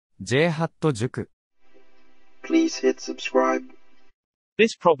jhat juku. Please hit subscribe.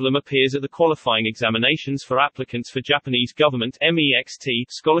 This problem appears at the qualifying examinations for applicants for Japanese Government MEXT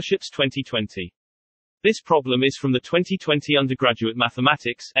Scholarships 2020. This problem is from the 2020 Undergraduate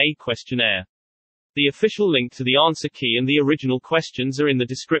Mathematics A questionnaire. The official link to the answer key and the original questions are in the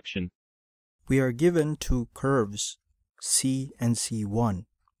description. We are given two curves, C and C1.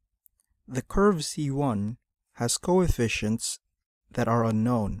 The curve C1 has coefficients that are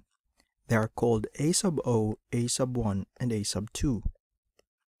unknown. They are called a sub o, a sub 1, and a sub 2.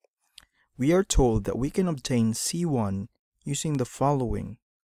 We are told that we can obtain C1 using the following.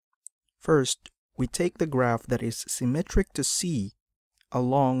 First, we take the graph that is symmetric to C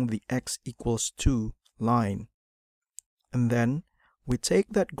along the x equals 2 line. And then we take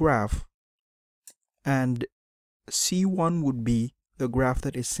that graph, and C1 would be the graph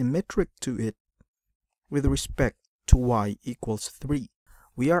that is symmetric to it with respect to y equals 3.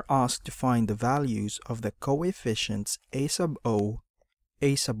 We are asked to find the values of the coefficients a sub o,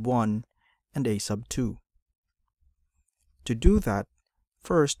 a sub 1, and a sub 2. To do that,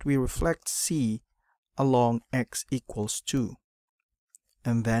 first we reflect C along x equals 2.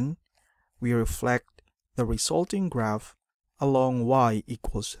 And then we reflect the resulting graph along y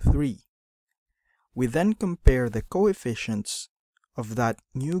equals 3. We then compare the coefficients of that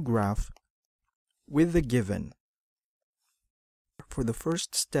new graph with the given. For the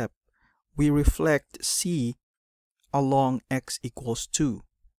first step, we reflect C along x equals 2.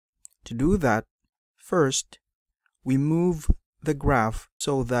 To do that, first, we move the graph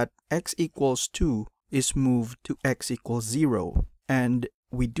so that x equals 2 is moved to x equals 0. And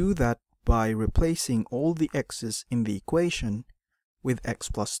we do that by replacing all the x's in the equation with x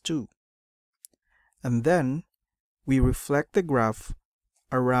plus 2. And then, we reflect the graph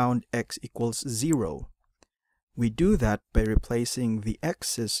around x equals 0. We do that by replacing the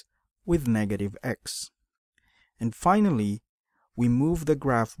x's with negative x. And finally, we move the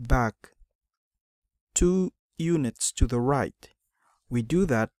graph back 2 units to the right. We do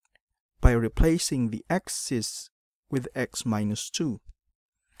that by replacing the x's with x minus 2.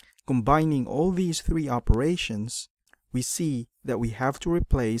 Combining all these three operations, we see that we have to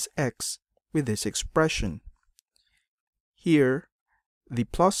replace x with this expression. Here, the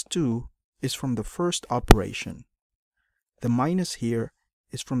plus 2 is from the first operation. The minus here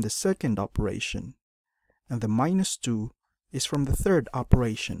is from the second operation. And the minus 2 is from the third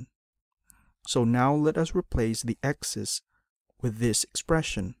operation. So now let us replace the x's with this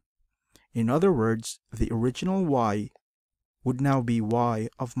expression. In other words, the original y would now be y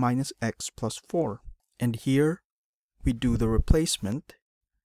of minus x plus 4. And here we do the replacement.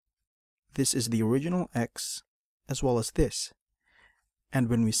 This is the original x as well as this. And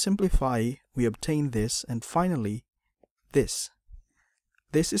when we simplify, we obtain this, and finally this.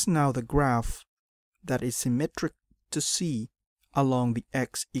 This is now the graph that is symmetric to C along the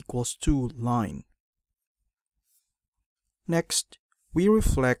x equals 2 line. Next, we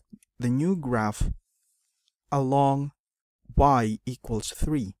reflect the new graph along y equals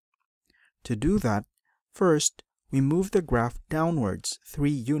 3. To do that, first we move the graph downwards 3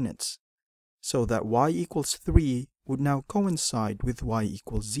 units, so that y equals 3 would now coincide with y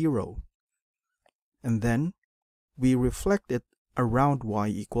equals 0. And then we reflect it around y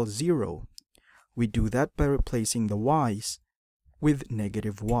equals 0. We do that by replacing the y's with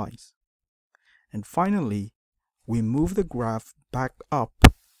negative y's. And finally, we move the graph back up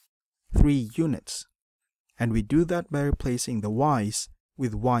 3 units. And we do that by replacing the y's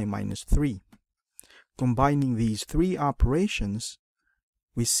with y minus 3. Combining these three operations,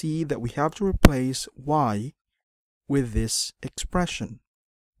 we see that we have to replace y with this expression.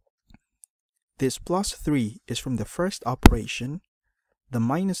 This plus 3 is from the first operation, the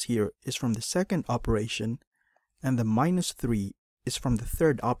minus here is from the second operation, and the minus 3 is from the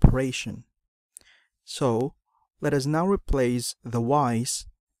third operation. So, let us now replace the y's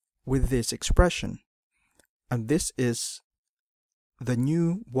with this expression. And this is the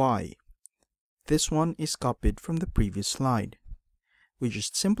new y. This one is copied from the previous slide. We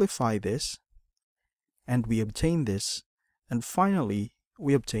just simplify this, and we obtain this, and finally,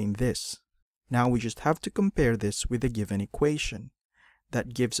 we obtain this. Now we just have to compare this with the given equation.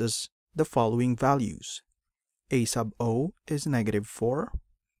 That gives us the following values. A sub o is negative 4,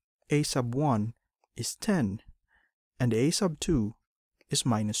 a sub 1 is 10, and a sub 2 is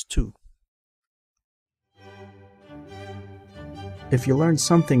minus 2. If you learned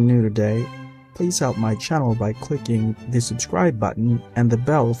something new today, please help my channel by clicking the subscribe button and the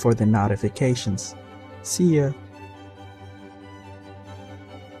bell for the notifications. See ya!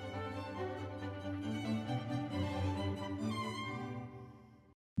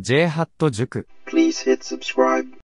 jhat 塾 Please hit subscribe.